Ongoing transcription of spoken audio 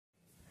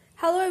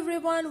Hello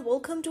everyone,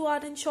 welcome to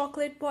Art and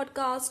Chocolate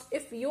podcast.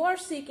 If you are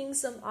seeking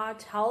some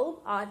art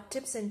help, art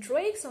tips and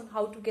tricks on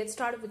how to get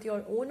started with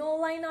your own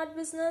online art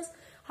business,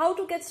 how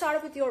to get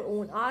started with your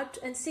own art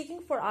and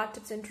seeking for art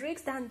tips and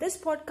tricks, then this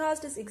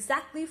podcast is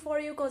exactly for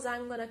you because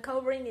I'm going to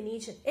covering in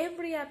each and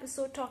every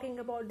episode talking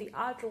about the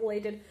art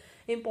related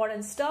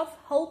important stuff,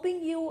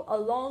 helping you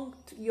along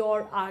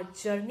your art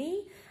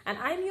journey. And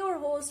I'm your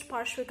host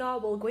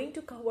Parshvika. We're going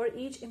to cover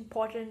each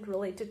important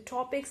related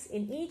topics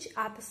in each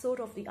episode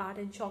of the Art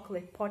and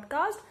Chocolate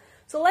podcast.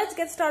 So let's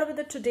get started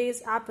with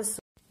today's episode.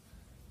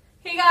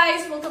 Hey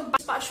guys, welcome back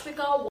to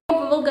Parshvika.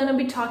 We're going to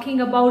be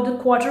talking about the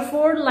quarter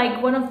four,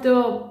 like one of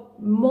the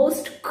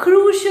most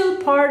crucial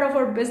part of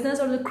our business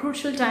or the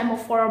crucial time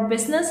for our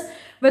business.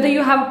 Whether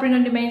you have a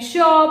print-on-demand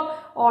shop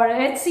or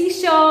Etsy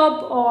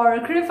shop or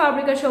Creative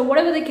Fabrica shop,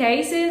 whatever the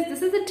case is,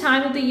 this is the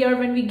time of the year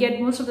when we get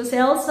most of the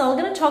sales. So I'm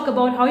going to talk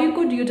about how you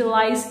could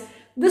utilize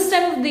this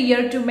time of the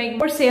year to make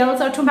more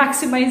sales or to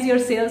maximize your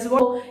sales.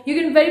 Well, you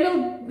can very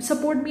well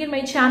support me and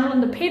my channel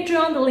on the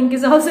Patreon. The link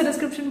is also in the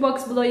description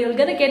box below. You're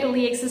going to get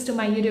early access to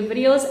my YouTube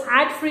videos,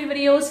 ad-free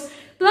videos.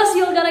 Plus,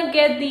 you're gonna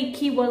get the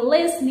keyword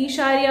list, niche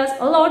areas,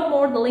 a lot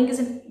more. The link is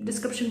in the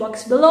description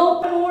box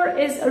below. More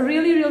is a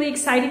really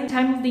exciting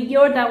time of the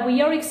year that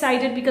we are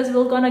excited because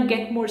we're gonna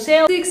get more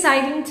sales. It's the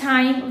exciting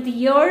time of the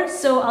year,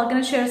 so I'm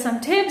gonna share some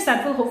tips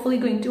that will hopefully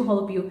going to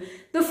help you.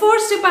 The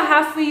first tip I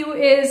have for you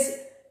is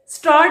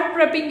start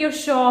prepping your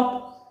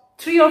shop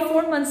 3 or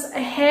 4 months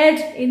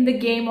ahead in the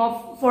game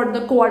for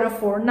the quarter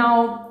four.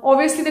 Now,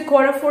 obviously the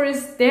quarter four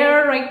is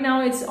there right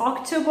now. It's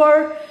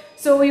October.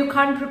 So you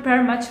can't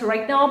prepare much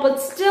right now,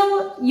 but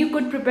still you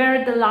could prepare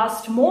at the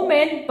last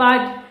moment.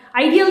 But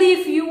ideally,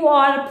 if you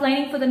are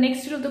planning for the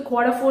next year of the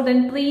quarter four,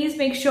 then please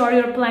make sure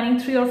you're planning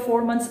 3 or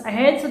 4 months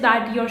ahead so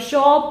that your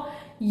shop,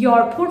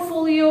 your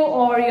portfolio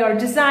or your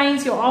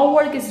designs, your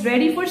artwork is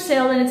ready for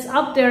sale and it's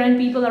up there and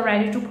people are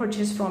ready to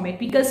purchase from it.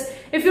 Because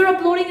if you're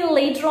uploading it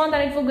later on,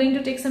 then it will going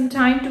to take some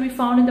time to be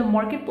found in the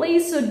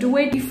marketplace. So do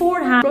it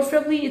beforehand.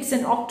 Preferably it's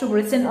in October,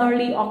 it's in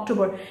early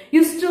October.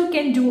 You still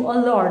can do a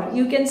lot.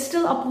 You can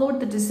still upload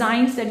the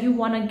designs that you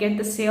want to get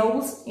the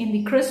sales in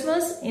the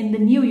Christmas, in the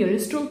New Year. You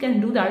still can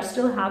do that,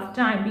 still have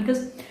time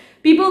because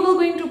people will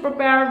going to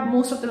prepare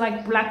most of the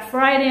like Black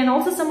Friday, and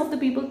also some of the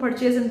people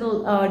purchase in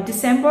the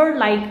December,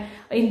 like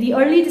in the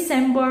early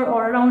December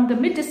or around the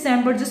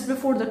mid-December, just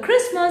before the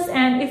Christmas.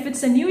 And if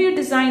it's a New Year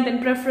design,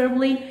 then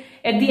preferably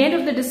at the end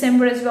of the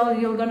December as well,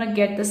 you're gonna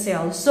get the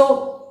sales.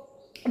 So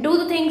do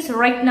the things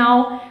right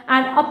now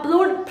and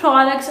upload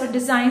products or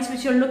designs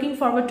which you're looking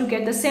forward to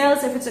get the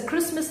sales. If it's a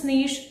Christmas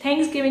niche,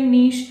 Thanksgiving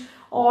niche,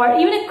 or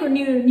even a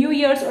New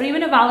Year's or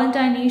even a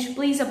Valentine niche,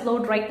 please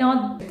upload right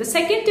now. The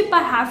second tip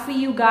I have for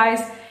you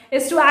guys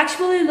is to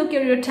actually look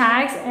at your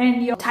tags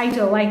and your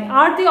title. Like,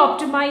 are they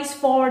optimized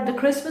for the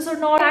Christmas or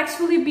not?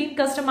 Actually being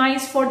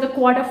customized for the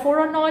quarter four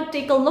or not?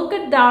 Take a look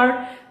at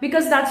that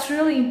because that's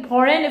really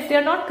important. If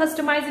they're not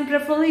customized, then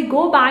preferably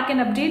go back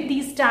and update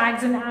these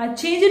tags and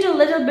change it a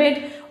little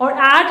bit, or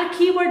add a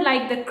keyword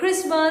like the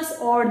Christmas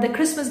or the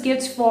Christmas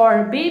gifts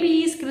for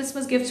babies,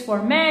 Christmas gifts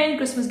for men,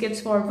 Christmas gifts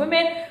for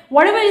women,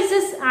 whatever it is.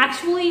 Just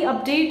actually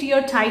update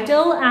your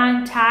title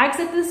and tags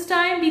at this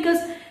time because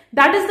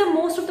that is the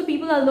most of the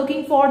people are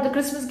looking for. The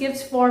Christmas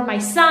gifts for my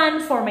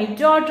son, for my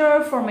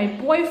daughter, for my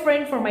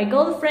boyfriend, for my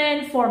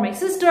girlfriend, for my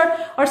sister,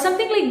 or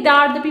something like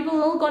that. The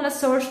people are gonna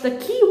search the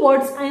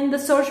keywords in the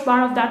search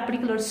bar of that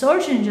particular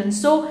search engine.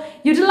 So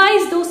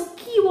utilize those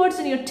keywords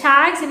in your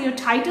tags and your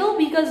title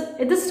because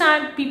at this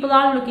time people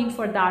are looking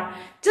for that.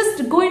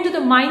 Just go into the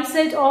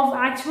mindset of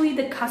actually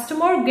the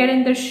customer, get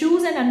in their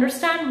shoes and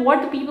understand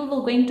what the people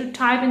will going to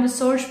type in the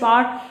search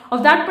bar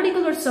of that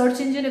particular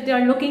search engine if they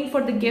are looking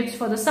for the gifts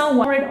for the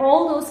someone. Read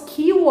all those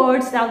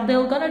keywords that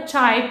they're gonna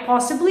type,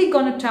 possibly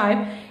gonna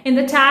type in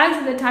the tags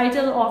and the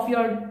title of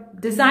your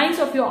designs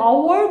of your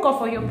artwork or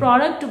for your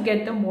product to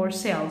get the more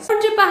sales.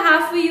 One tip I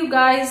have for you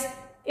guys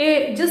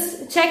is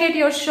just check out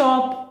your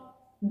shop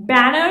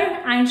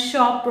banner and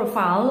shop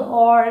profile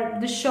or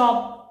the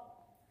shop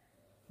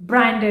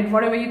branded,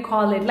 whatever you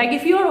call it. Like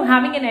if you're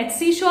having an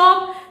Etsy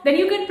shop, then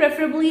you can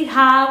preferably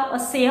have a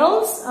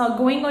sales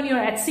going on your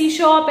Etsy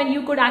shop, and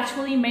you could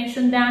actually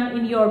mention them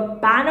in your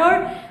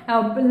banner,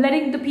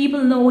 letting the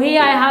people know, hey,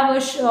 I have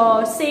a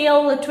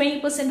sale,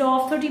 20%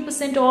 off,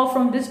 30% off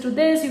from this to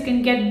this. You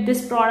can get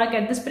this product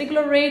at this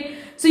particular rate.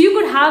 So you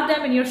could have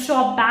them in your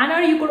shop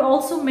banner. You could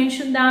also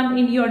mention them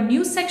in your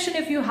news section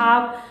if you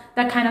have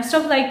that kind of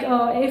stuff. Like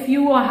if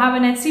you have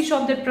an Etsy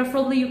shop, that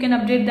preferably you can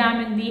update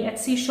them in the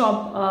Etsy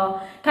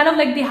shop, kind of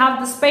like they have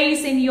the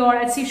space in your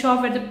Etsy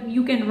shop where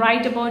you can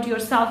write about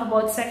yourself,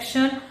 about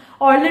section,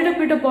 or a little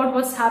bit about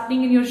what's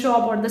happening in your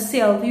shop or the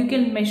sale. You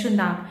can mention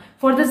that.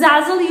 For the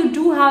Zazzle, you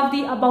do have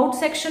the about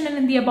section, and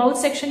in the about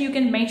section you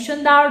can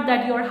mention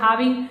that you're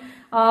having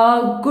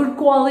good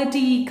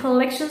quality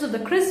collections of the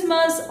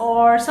Christmas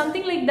or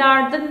something like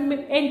that, then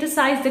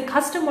emphasize the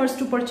customers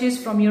to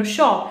purchase from your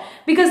shop,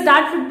 because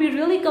that would be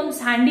really comes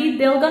handy.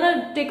 They're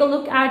gonna take a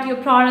look at your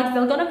products,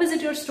 they're gonna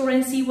visit your store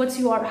and see what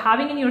you are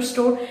having in your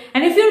store,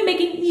 and if you're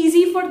making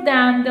easy for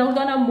them, they're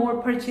gonna more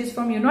purchase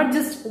from you. Not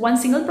just one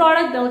single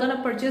product, they're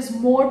gonna purchase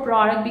more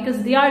product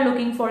because they are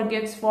looking for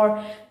gifts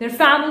for their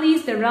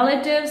families, their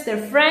relatives, their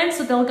friends,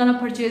 so they're gonna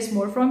purchase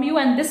more from you.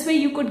 And this way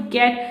you could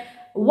get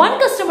one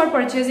customer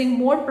purchasing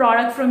more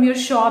product from your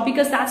shop,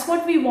 because that's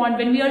what we want.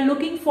 When we are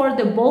looking for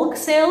the bulk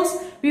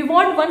sales, we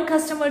want one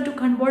customer to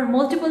convert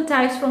multiple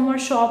types from our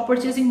shop,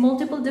 purchasing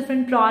multiple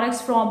different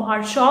products from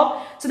our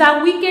shop, so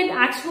that we can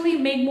actually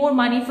make more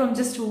money from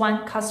just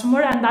one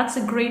customer. And that's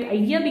a great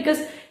idea,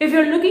 because if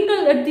you're looking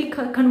at the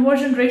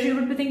conversion ratio, you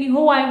would be thinking,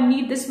 oh, I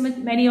need this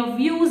many of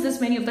views,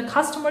 this many of the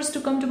customers to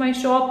come to my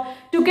shop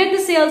to get the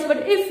sales.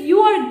 But if you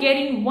are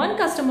getting one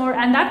customer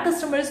and that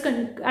customer is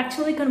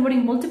actually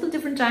converting multiple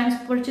different times,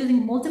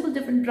 purchasing multiple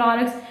different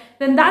products,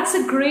 then that's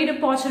a great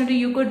opportunity.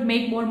 You could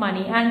make more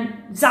money. And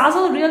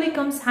Zazzle really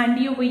comes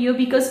handy over here,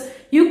 because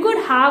you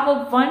could have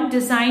a one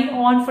design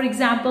on, for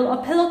example,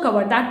 a pillow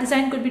cover. That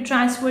design could be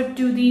transferred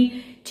to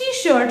the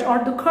t-shirt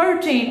or the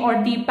curtain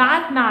or the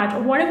bath mat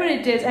or whatever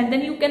it is, and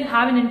then you can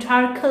have an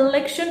entire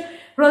collection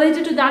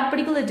related to that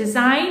particular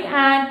design,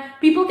 and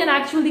people can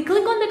actually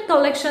click on that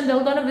collection.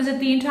 They're going to visit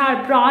the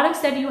entire products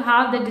that you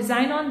have the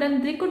design on,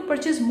 then they could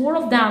purchase more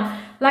of them.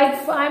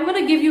 Like, I'm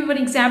going to give you an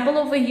example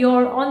over here.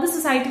 On the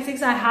Society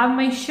 6, I have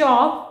my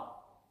shop,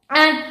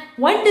 and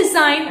one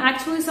design,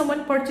 actually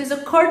someone purchased a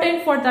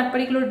curtain for that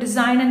particular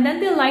design, and then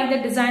they like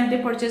the design,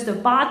 they purchased the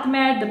bath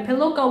mat, the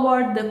pillow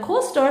cover, the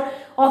coaster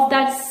of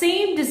that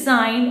same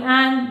design,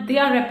 and they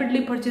are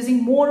rapidly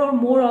purchasing more and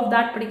more of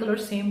that particular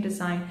same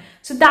design.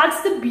 So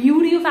that's the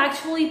beauty of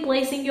actually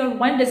placing your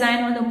one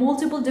design on the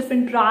multiple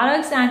different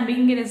products and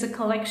making it as a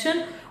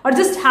collection, or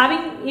just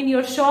having in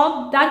your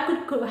shop. That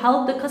could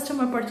help the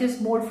customer purchase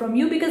more from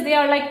you, because they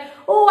are like,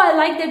 oh, I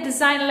like that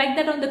design, I like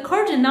that on the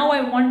curtain, now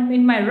I want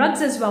in my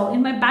rugs as well,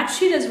 in my bed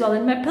sheet as well,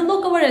 in my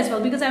pillow cover as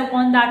well, because I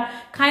want that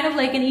kind of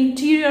like an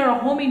interior or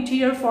home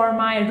interior for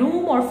my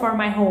room or for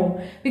my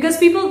home. Because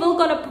people will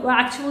gonna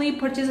actually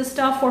purchase a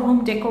stuff for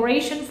home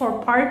decoration,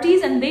 for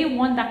parties, and they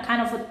want that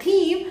kind of a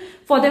theme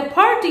for their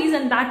parties,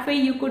 and that way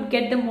you could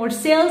get the more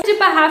sales.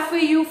 Tip I have for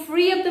you: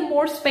 free up the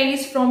more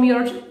space from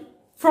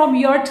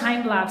your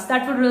time lapse.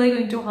 That would really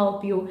going to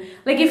help you.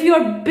 Like, if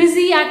you're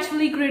busy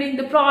actually creating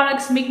the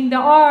products, making the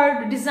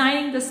art,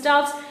 designing the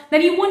stuffs,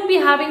 then you won't be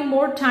having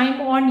more time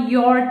on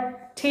your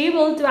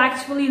table to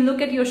actually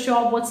look at your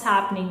shop, what's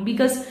happening,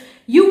 because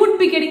you would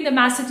be getting the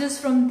messages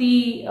from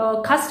the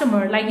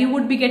customer. Like, you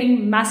would be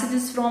getting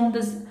messages from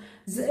this.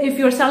 If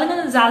you're selling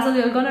on the Zazzle,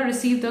 you're gonna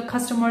receive the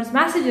customers'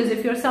 messages.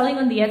 If you're selling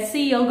on the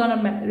Etsy, you're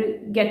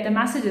gonna get the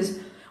messages.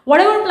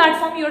 Whatever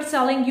platform you're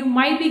selling, you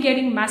might be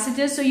getting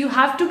messages. So you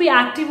have to be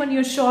active on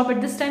your shop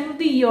at this time of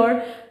the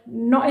year.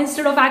 No,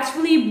 instead of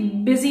actually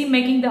busy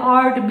making the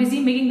art, busy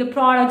making the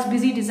products,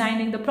 busy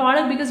designing the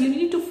product, because you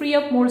need to free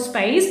up more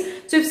space.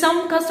 So if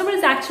some customer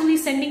is actually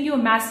sending you a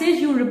message,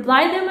 you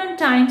reply them on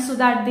time so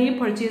that they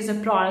purchase a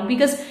product.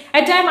 Because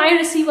at time I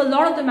receive a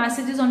lot of the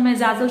messages on my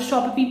Zazzle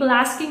shop, people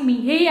asking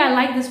me, hey, I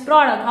like this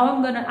product, how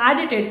I'm gonna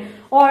edit it,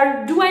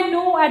 or do I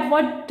know at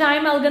what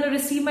time I'm gonna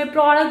receive my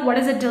product, what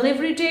is the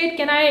delivery date,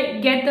 can I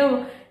get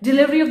the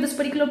delivery of this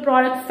particular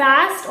product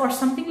fast or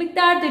something like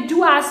that. They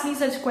do ask me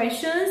such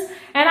questions,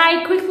 and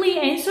I quickly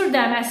answer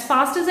them as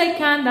fast as I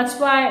can. That's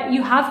why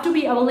you have to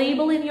be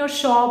available in your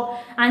shop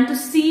and to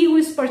see who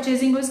is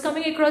purchasing, who is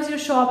coming across your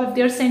shop. If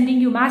they're sending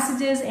you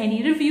messages,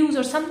 any reviews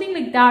or something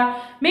like that,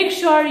 make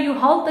sure you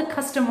help the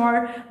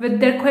customer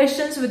with their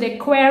questions, with their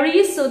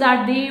queries, so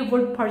that they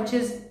would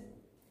purchase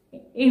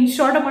in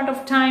short amount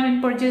of time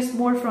and purchase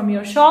more from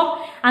your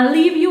shop, and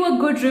leave you a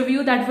good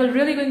review that will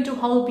really going to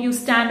help you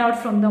stand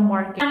out from the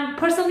market. And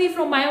personally,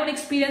 from my own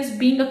experience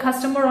being a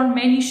customer on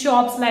many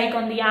shops, like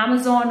on the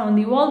Amazon, on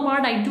the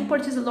Walmart, I do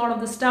purchase a lot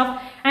of the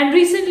stuff. And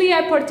recently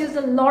I purchased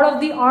a lot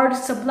of the art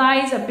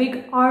supplies, a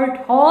big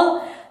art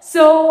haul.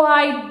 So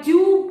I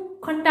do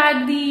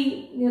contact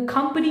the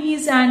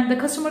companies and the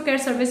customer care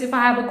service if I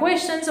have a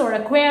questions or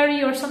a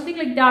query or something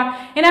like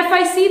that. And if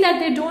I see that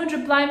they don't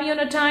reply me on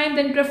a time,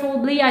 then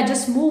preferably I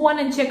just move on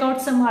and check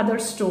out some other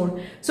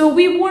store. So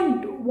we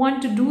won't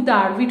want to do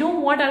that. We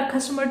don't want our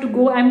customer to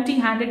go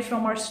empty-handed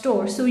from our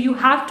store. So you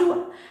have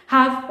to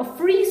have a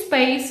free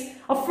space,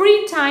 a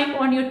free time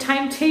on your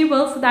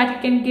timetable, so that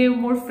you can give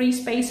more free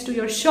space to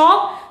your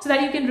shop, so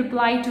that you can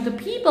reply to the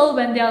people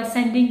when they are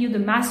sending you the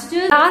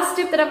messages. Last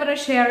tip that I want to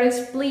share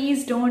is,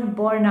 please don't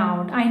burn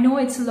out. I know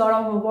it's a lot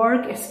of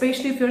work,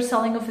 especially if you're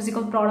selling a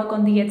physical product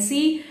on the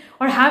Etsy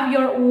or have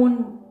your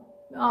own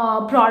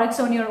products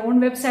on your own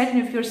website.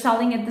 And if you're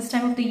selling at this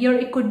time of the year,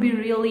 it could be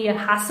really a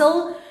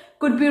hassle,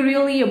 could be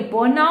really a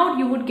burnout.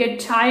 You would get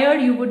tired,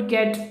 you would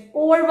get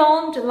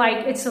overwhelmed,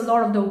 like it's a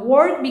lot of the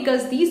work,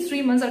 because these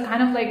 3 months are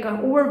kind of like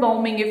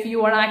overwhelming if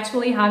you are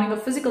actually having a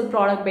physical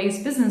product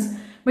based business.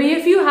 But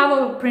if you have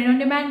a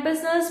print-on-demand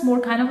business,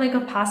 more kind of like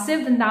a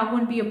passive, then that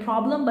won't be a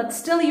problem. But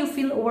still you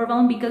feel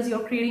overwhelmed because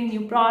you're creating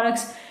new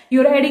products,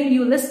 you're adding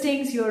new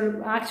listings,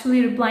 you're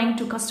actually replying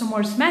to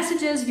customers'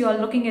 messages, you're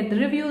looking at the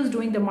reviews,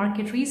 doing the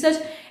market research.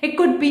 It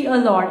could be a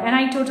lot, and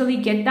I totally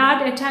get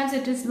that. At times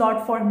it is a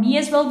lot for me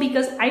as well,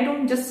 because I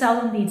don't just sell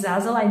on the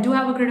Zazzle. I do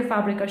have a Creative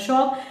Fabrica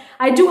shop.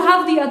 I do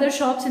have the other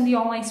shops in the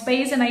online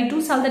space, and I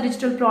do sell the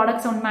digital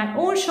products on my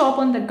own shop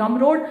on the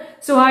Gumroad.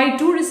 So I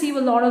do receive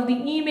a lot of the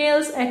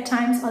emails, at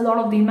times a lot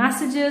of the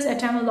messages, at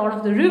times a lot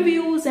of the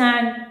reviews,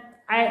 and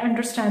I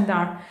understand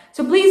that.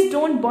 So please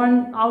don't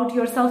burn out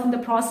yourself in the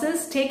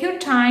process. Take your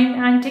time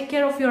and take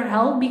care of your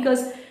health,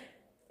 because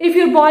if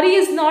your body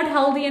is not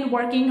healthy and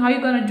working, how are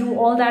you going to do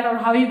all that, or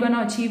how are you going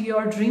to achieve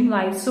your dream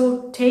life?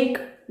 So take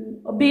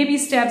baby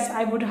steps.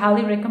 I would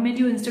highly recommend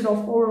you, instead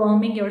of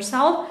overwhelming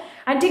yourself,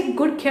 and take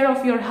good care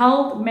of your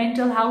health,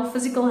 mental health,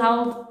 physical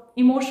health,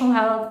 emotional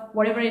health,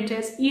 whatever it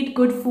is. Eat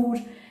good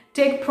food,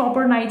 take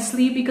proper night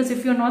sleep, because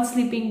if you're not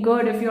sleeping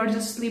good, if you're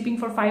just sleeping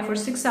for 5 or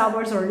 6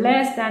 hours or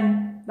less,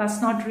 then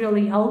that's not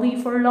really healthy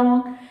for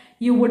long.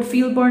 You would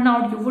feel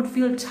burnout, you would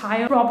feel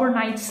tired. Proper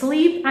night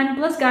sleep. And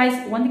plus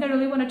guys, one thing I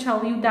really want to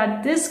tell you,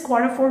 that this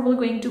Q4 will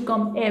going to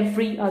come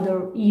every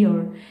other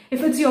year.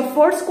 If it's your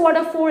first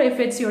Q4, if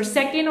it's your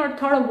second or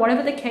third, or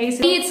whatever the case,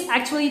 it's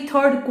actually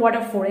third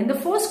Q4. In the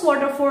first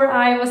Q4,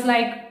 I was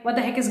like, what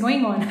the heck is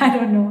going on? I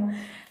don't know.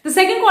 The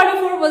second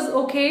Q4 was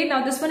okay.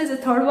 Now this one is the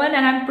third one,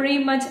 and I'm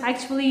pretty much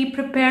actually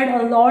prepared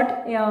a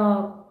lot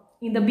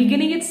in the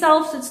beginning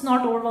itself, so it's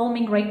not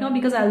overwhelming right now,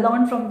 because I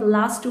learned from the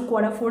last 2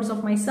 Q4s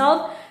of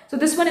myself. So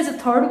this one is the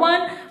third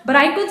one, but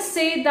I could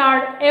say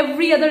that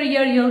every other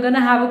year you're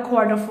gonna have a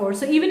Q4.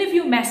 So even if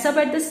you mess up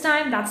at this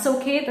time, that's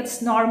okay,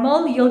 that's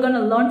normal. You're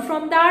gonna learn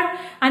from that,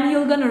 and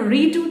you're gonna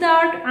redo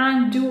that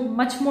and do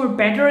much more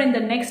better in the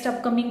next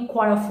upcoming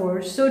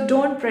Q4. So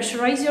don't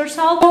pressurize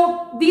yourself.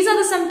 So these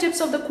are some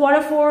tips of the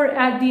Q4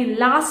 at the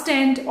last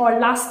end, or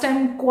last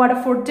time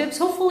Q4 tips.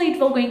 Hopefully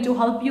it will going to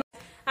help you.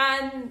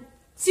 And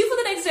see you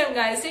for the next time,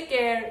 guys. Take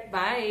care.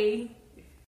 Bye.